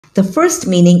The first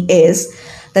meaning is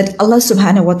that Allah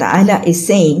subhanahu wa ta'ala is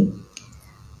saying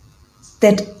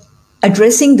that,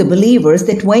 addressing the believers,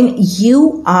 that when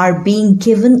you are being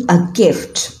given a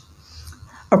gift,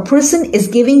 a person is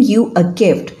giving you a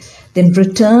gift, then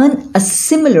return a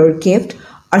similar gift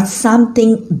or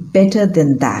something better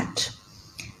than that.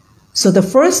 So the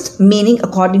first meaning,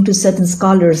 according to certain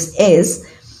scholars, is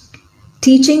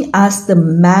teaching us the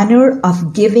manner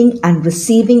of giving and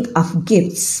receiving of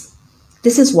gifts.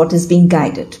 This is what is being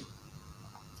guided.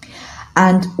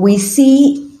 And we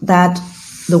see that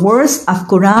the verse of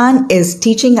Quran is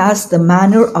teaching us the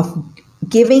manner of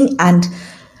giving and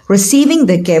receiving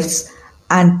the gifts.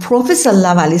 And Prophet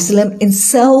ﷺ, in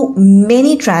so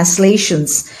many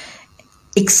translations,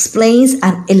 explains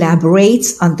and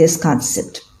elaborates on this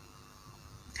concept.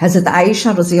 Hazrat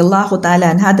Aisha radiallahu ta'ala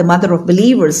anha, the mother of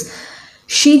believers,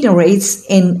 she narrates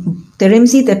in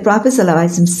Tirmidhi that Prophet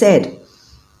ﷺ said,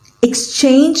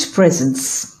 exchange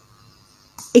presents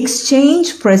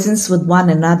with one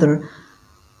another.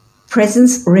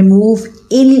 Presents remove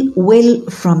ill will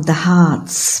from the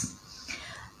hearts.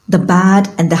 The bad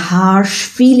and the harsh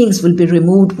feelings will be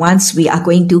removed once we are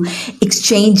going to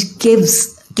exchange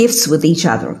gifts with each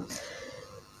other.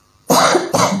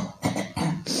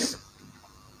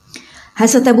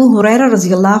 Hazrat Abu Hurairah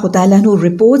radiallahu ta'ala anhu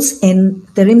reports in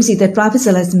Tirmidhi that Prophet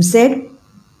ﷺ said,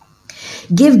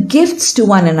 give gifts to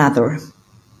one another,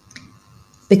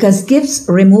 because gifts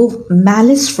remove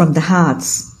malice from the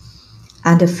hearts,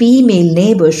 and a female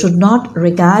neighbor should not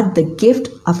regard the gift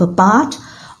of a part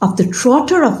of the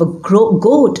trotter of a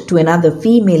goat to another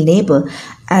female neighbor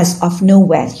as of no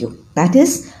value. That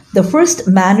is, the first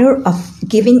manner of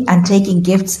giving and taking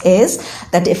gifts is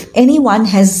that if anyone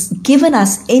has given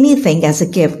us anything as a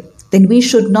gift, then we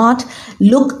should not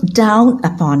look down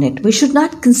upon it. We should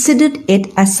not consider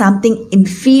it as something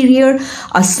inferior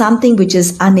or something which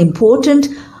is unimportant,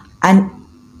 and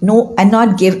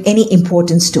not give any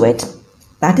importance to it.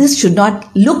 That is, should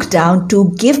not look down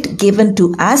to gift given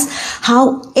to us,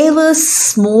 however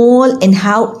small and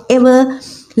however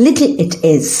little it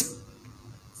is.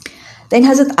 Then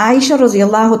Hazrat Aisha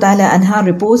radiallahu ta'ala anha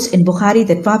reports in Bukhari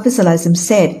that Prophet ﷺ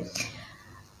said,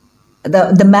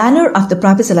 the manner of the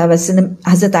Prophet ﷺ,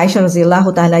 Hazrat Aisha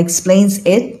radiallahu ta'ala explains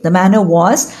it, the manner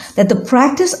was that the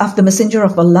practice of the Messenger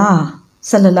of Allah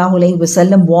sallallahu alayhi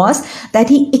wasallam was that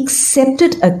he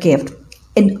accepted a gift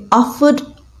and offered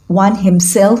one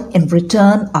himself in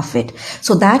return of it.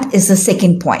 So that is the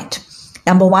second point.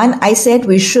 Number one, I said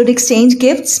we should exchange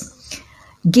gifts,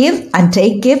 give and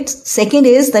take gifts. Second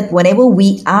is that whenever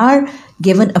we are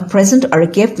given a present or a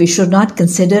gift, we should not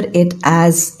consider it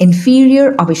as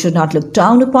inferior, or we should not look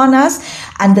down upon us.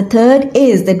 And the third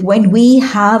is that when we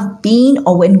have been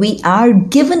or when we are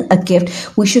given a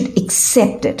gift, we should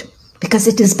accept it, because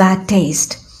it is bad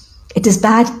taste. It is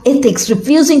bad ethics.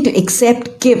 Refusing to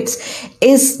accept gifts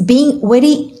is being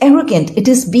very arrogant. It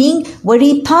is being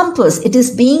very pompous. It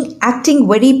is acting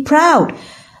very proud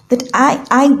that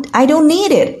I don't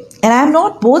need it and I'm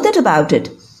not bothered about it.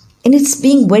 And it's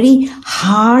being very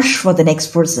harsh for the next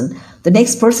person. The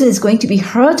next person is going to be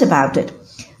hurt about it.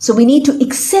 So we need to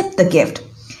accept the gift,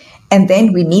 and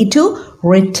then we need to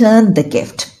return the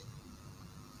gift.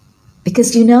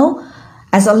 Because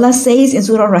as Allah says in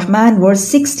Surah Rahman, verse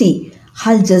 60,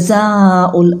 Hal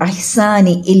jaza'ul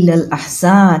ihsani illa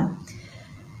al-ahsan.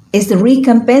 Is the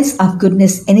recompense of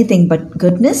goodness anything but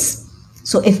goodness?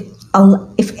 So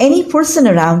if any person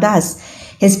around us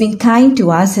has been kind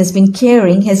to us, has been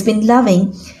caring, has been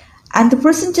loving, and the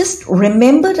person just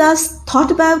remembered us,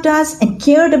 thought about us, and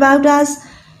cared about us,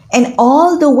 and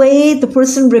all the way the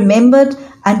person remembered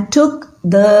and took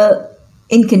the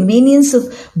inconvenience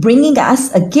of bringing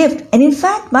us a gift, and in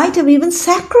fact might have even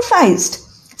sacrificed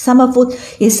some of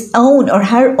his own or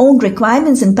her own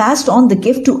requirements and passed on the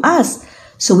gift to us.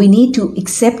 So we need to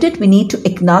accept it, we need to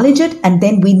acknowledge it, and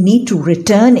then we need to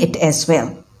return it as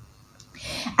well.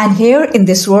 And here in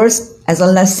this verse, as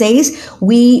Allah says,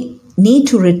 we need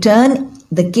to return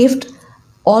the gift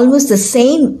almost the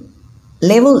same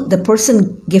level the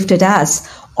person gifted us,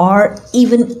 or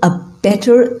even a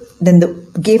better than the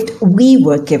gift we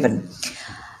were given.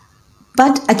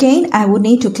 But again, I would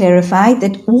need to clarify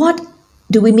that what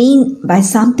do we mean by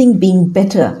something being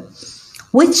better?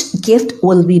 Which gift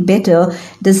will be better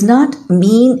does not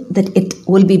mean that it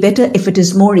will be better if it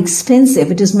is more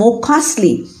expensive, it is more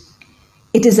costly,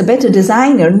 it is a better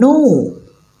designer. No.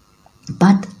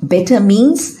 But better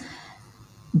means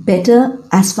better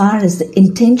as far as the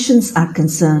intentions are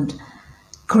concerned,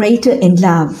 greater in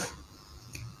love,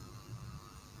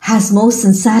 has more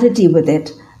sincerity with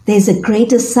it. There's a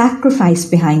greater sacrifice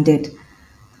behind it.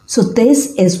 So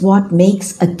this is what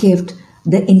makes a gift.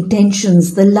 The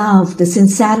intentions, the love, the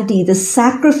sincerity, the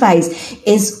sacrifice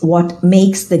is what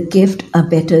makes the gift a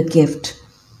better gift.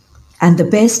 And the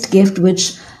best gift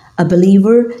which a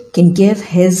believer can give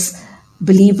his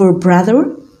believer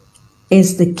brother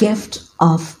is the gift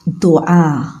of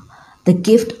dua, the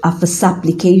gift of a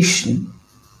supplication.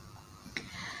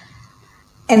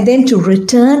 And then to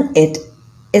return it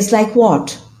is like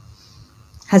what?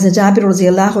 Hazrat Jabir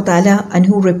radiallahu ta'ala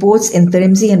anhu reports in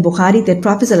Tirmidhi and Bukhari that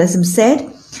Prophet ﷺ said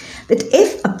that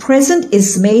if a present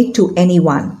is made to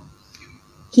anyone,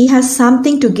 he has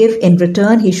something to give in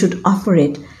return, he should offer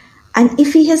it. And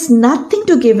if he has nothing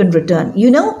to give in return,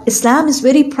 Islam is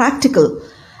very practical.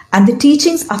 And the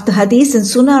teachings of the Hadith and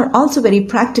Sunnah are also very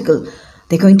practical.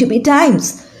 There are going to be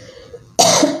times.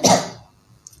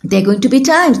 There are going to be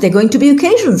times. There are going to be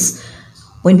occasions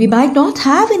when we might not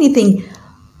have anything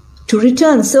to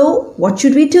return. So what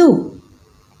should we do?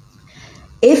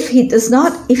 If he has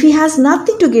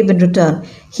nothing to give in return,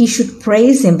 he should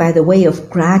praise him by the way of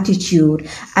gratitude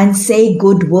and say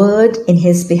good word in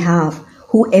his behalf.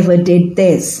 Whoever did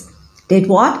this, did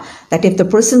what? That if the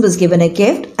person was given a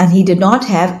gift and he did not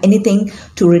have anything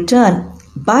to return,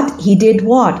 but he did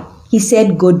what? He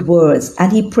said good words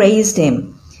and he praised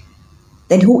him.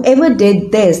 Then whoever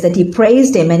did this, that he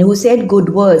praised him and who said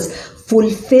good words,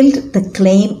 fulfilled the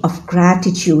claim of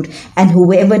gratitude, and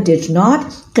whoever did not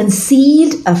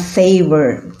concealed a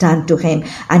favor done to him,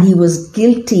 and he was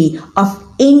guilty of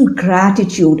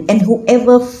ingratitude. And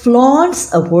whoever flaunts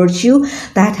a virtue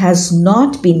that has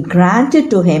not been granted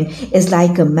to him is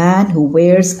like a man who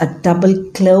wears a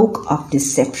double cloak of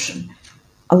deception.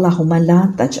 Allahumma la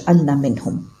taj'alna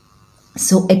minhum.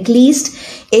 So at least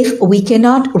if we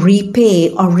cannot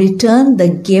repay or return the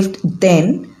gift,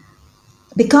 then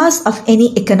because of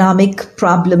any economic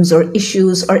problems or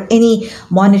issues or any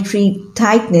monetary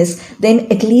tightness, then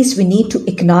at least we need to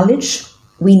acknowledge,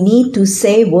 we need to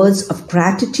say words of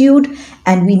gratitude,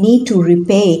 and we need to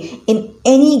repay in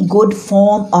any good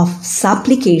form of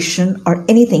supplication or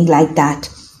anything like that.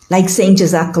 Like saying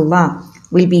Jazakallah.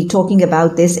 We'll be talking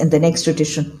about this in the next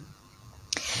tradition.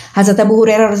 Hazrat Abu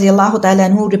Hurairah radiallahu ta'ala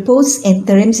anhu reports in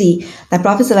Tirmidhi that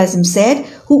Prophet ﷺ said,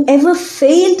 whoever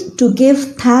failed to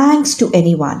give thanks to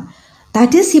anyone,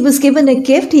 that is, he was given a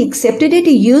gift, he accepted it,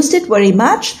 he used it very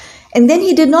much, and then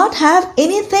he did not have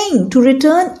anything to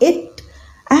return it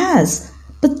as,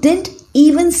 but didn't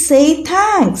even say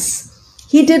thanks.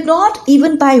 He did not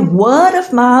even by word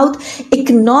of mouth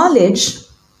acknowledge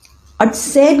or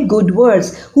said good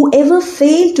words. Whoever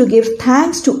failed to give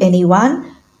thanks to anyone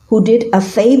who did a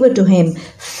favor to him,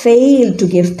 failed to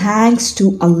give thanks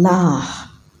to Allah.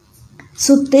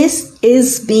 So this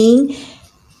is being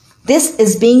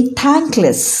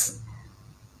thankless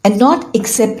and not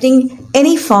accepting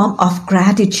any form of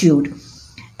gratitude.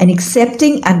 And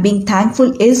accepting and being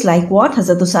thankful is like what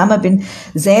Hazrat Usama bin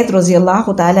Zayd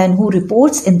radiallahu ta'ala anhu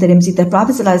reports in the Tirmidhi that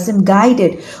Prophet ﷺ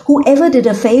guided whoever did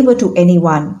a favor to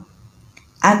anyone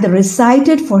and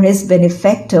recited for his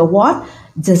benefactor what?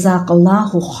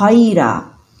 Jazakallahu khaira.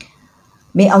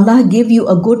 May Allah give you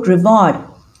a good reward.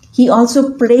 He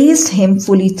also praised him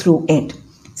fully through it.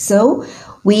 So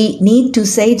we need to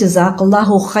say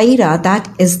Jazakallahu khaira. That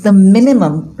is the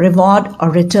minimum reward or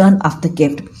return of the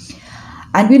gift.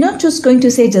 And we're not just going to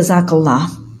say Jazakallah.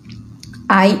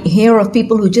 I hear of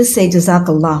people who just say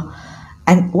Jazakallah.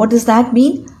 And what does that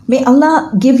mean? May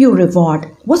Allah give you reward.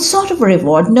 What sort of a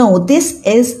reward? No, this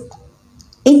is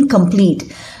incomplete.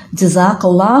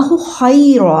 Jazakallahu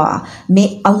khaira.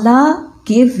 May Allah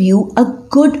give you a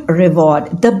good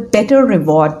reward, the better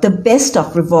reward, the best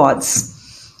of rewards.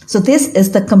 So this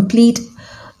is the complete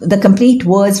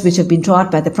words which have been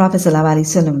taught by the Prophet sallallahu alaihi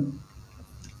wasallam.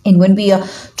 And when we are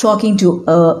talking to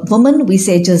a woman, we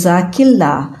say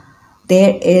Jazakillah.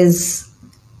 This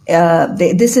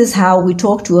is how we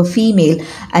talk to a female.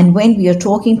 And when we are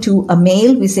talking to a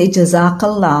male, we say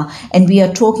Jazakallah. And we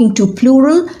are talking to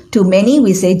plural, to many,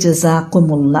 we say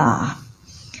Jazakumullah.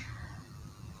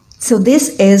 So this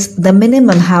is the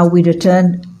minimum how we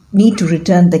need to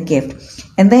return the gift.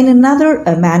 And then another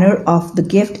manner of the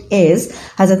gift is,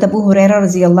 Hazrat Abu Hurairah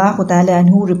radiallahu ta'ala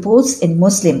anhu reports in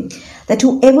Muslim that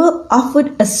whoever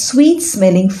offered a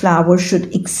sweet-smelling flower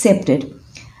should accept it,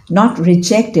 not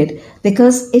reject it,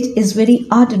 because it is very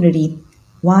ordinary.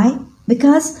 Why?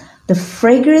 Because the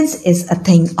fragrance is a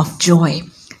thing of joy.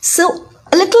 So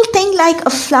a little thing like a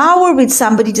flower which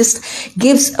somebody just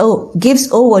gives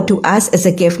over to us as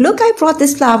a gift. Look, I brought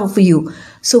this flower for you.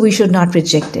 So we should not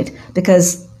reject it,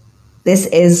 because this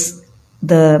is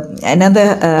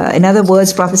another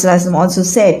words Prophet ﷺ also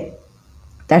said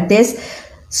that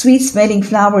Sweet smelling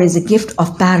flower is a gift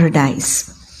of paradise.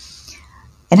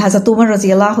 And Hazrat Umar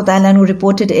radiallahu ta'ala who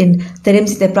reported in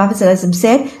Tirmidhi, the Prophet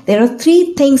said, there are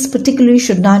three things particularly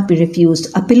should not be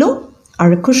refused: a pillow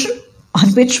or a cushion on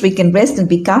which we can rest and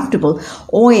be comfortable,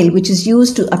 oil which is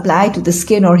used to apply to the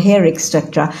skin or hair,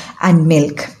 etc., and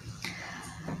milk.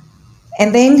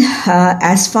 And then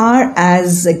as far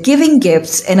as giving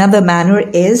gifts, another manner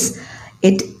is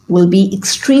it will be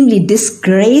extremely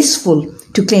disgraceful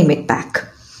to claim it back.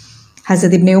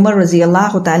 Hazrat Ibn Umar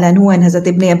radiallahu ta'ala anhu and Hazrat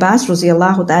Ibn Abbas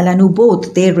radiallahu ta'ala anhu,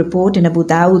 both they report in Abu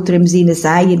Dawud, Tirmidhi, Nisa,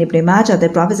 and Ibn Majah, the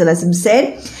Prophet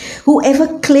said,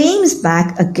 whoever claims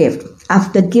back a gift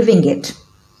after giving it,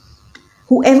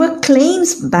 whoever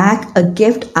claims back a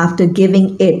gift after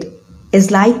giving it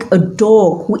is like a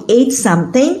dog who ate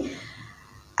something,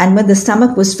 and when the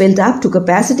stomach was filled up to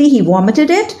capacity, he vomited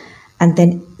it and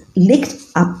then licked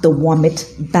up the vomit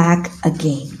back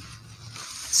again.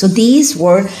 So these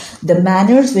were the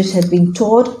manners which had been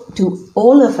taught to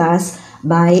all of us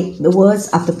by the words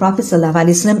of the Prophet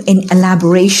ﷺ in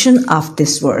elaboration of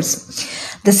this verse.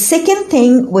 The second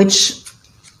thing which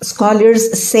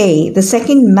scholars say, the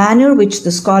second manner which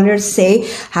the scholars say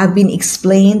have been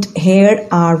explained here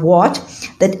are what?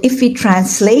 That if we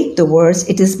translate the verse,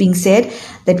 it is being said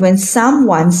that when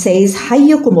someone says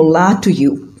Hayyakumullah to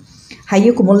you,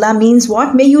 Hayyakumullah means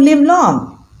what? May you live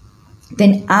long.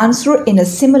 Then answer in a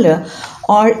similar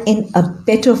or in a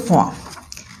better form.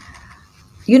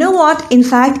 You know what? In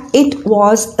fact, it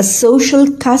was a social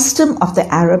custom of the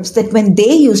Arabs that when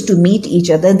they used to meet each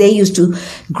other, they used to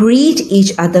greet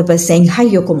each other by saying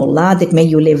Hayyakumullah, that may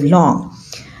you live long.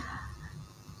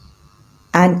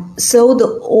 And so the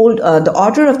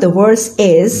order of the verse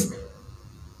is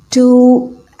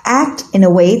to act in a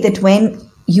way that when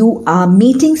you are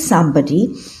meeting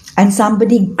somebody and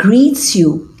somebody greets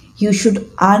you, you should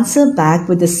answer back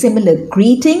with a similar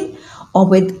greeting or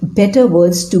with better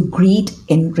words to greet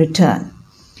in return.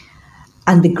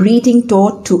 And the greeting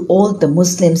taught to all the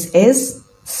Muslims is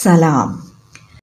Salam.